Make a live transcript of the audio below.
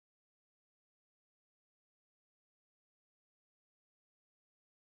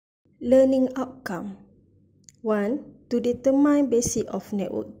Learning outcome. 1. To determine basic of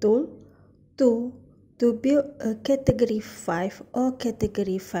network tool. 2. To build a category 5 or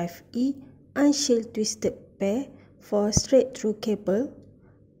category 5E unshielded twisted pair for straight-through cable.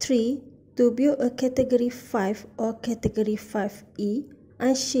 3. To build a category 5 or category 5E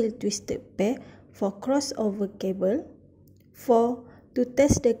unshielded twisted pair for crossover cable. 4. To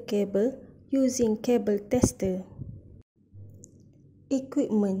test the cable using cable tester.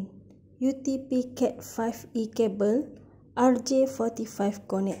 Equipment: UTP Cat 5E cable, RJ45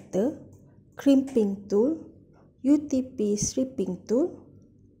 connector, crimping tool, UTP stripping tool,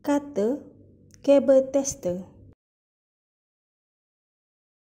 cutter, cable tester.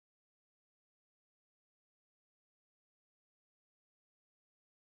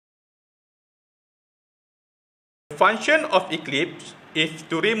 The function of Eclipse is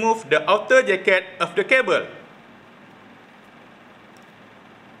to remove the outer jacket of the cable.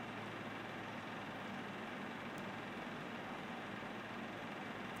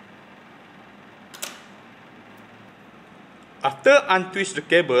 After untwist the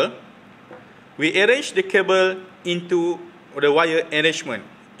cable, we arrange the cable into the wire arrangement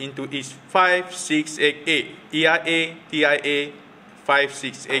into its 568A, EIA, TIA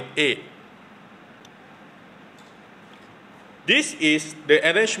 568A. This is the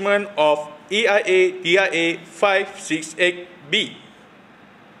arrangement of EIA, TIA 568B.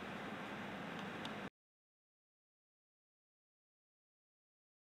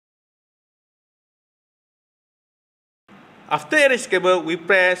 After arrange cable, we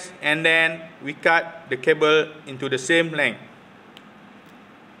press and then we cut the cable into the same length.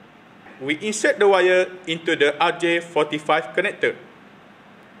 We insert the wire into the RJ45 connector.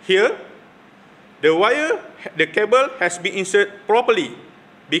 Here, the cable has been inserted properly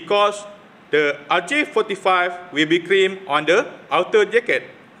because the RJ45 will be crimped on the outer jacket.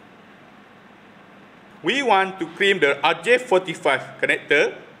 We want to crimp the RJ45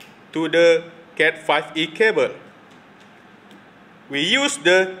 connector to the Cat 5E cable. We use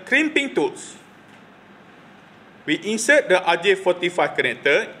the crimping tools. We insert the RJ45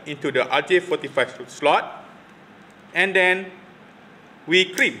 connector into the RJ45 slot and then we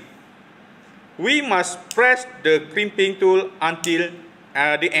crimp. We must press the crimping tool until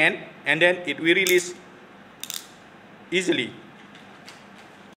the end and then it will release easily.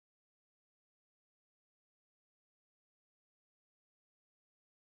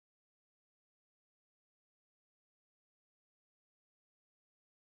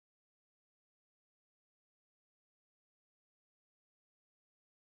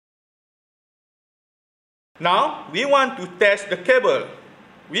 Now, we want to test the cable.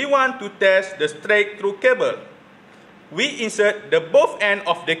 We want to test the straight-through cable. We insert the both end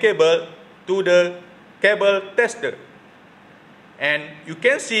of the cable to the cable tester. And you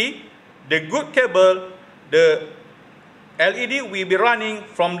can see the good cable, the LED will be running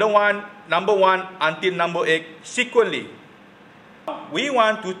from the number 1 until number 8 sequentially. We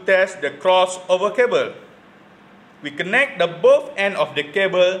want to test the crossover cable. We connect the both end of the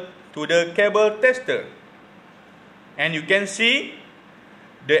cable to the cable tester. And you can see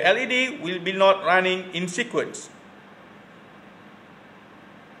the LED will be not running in sequence.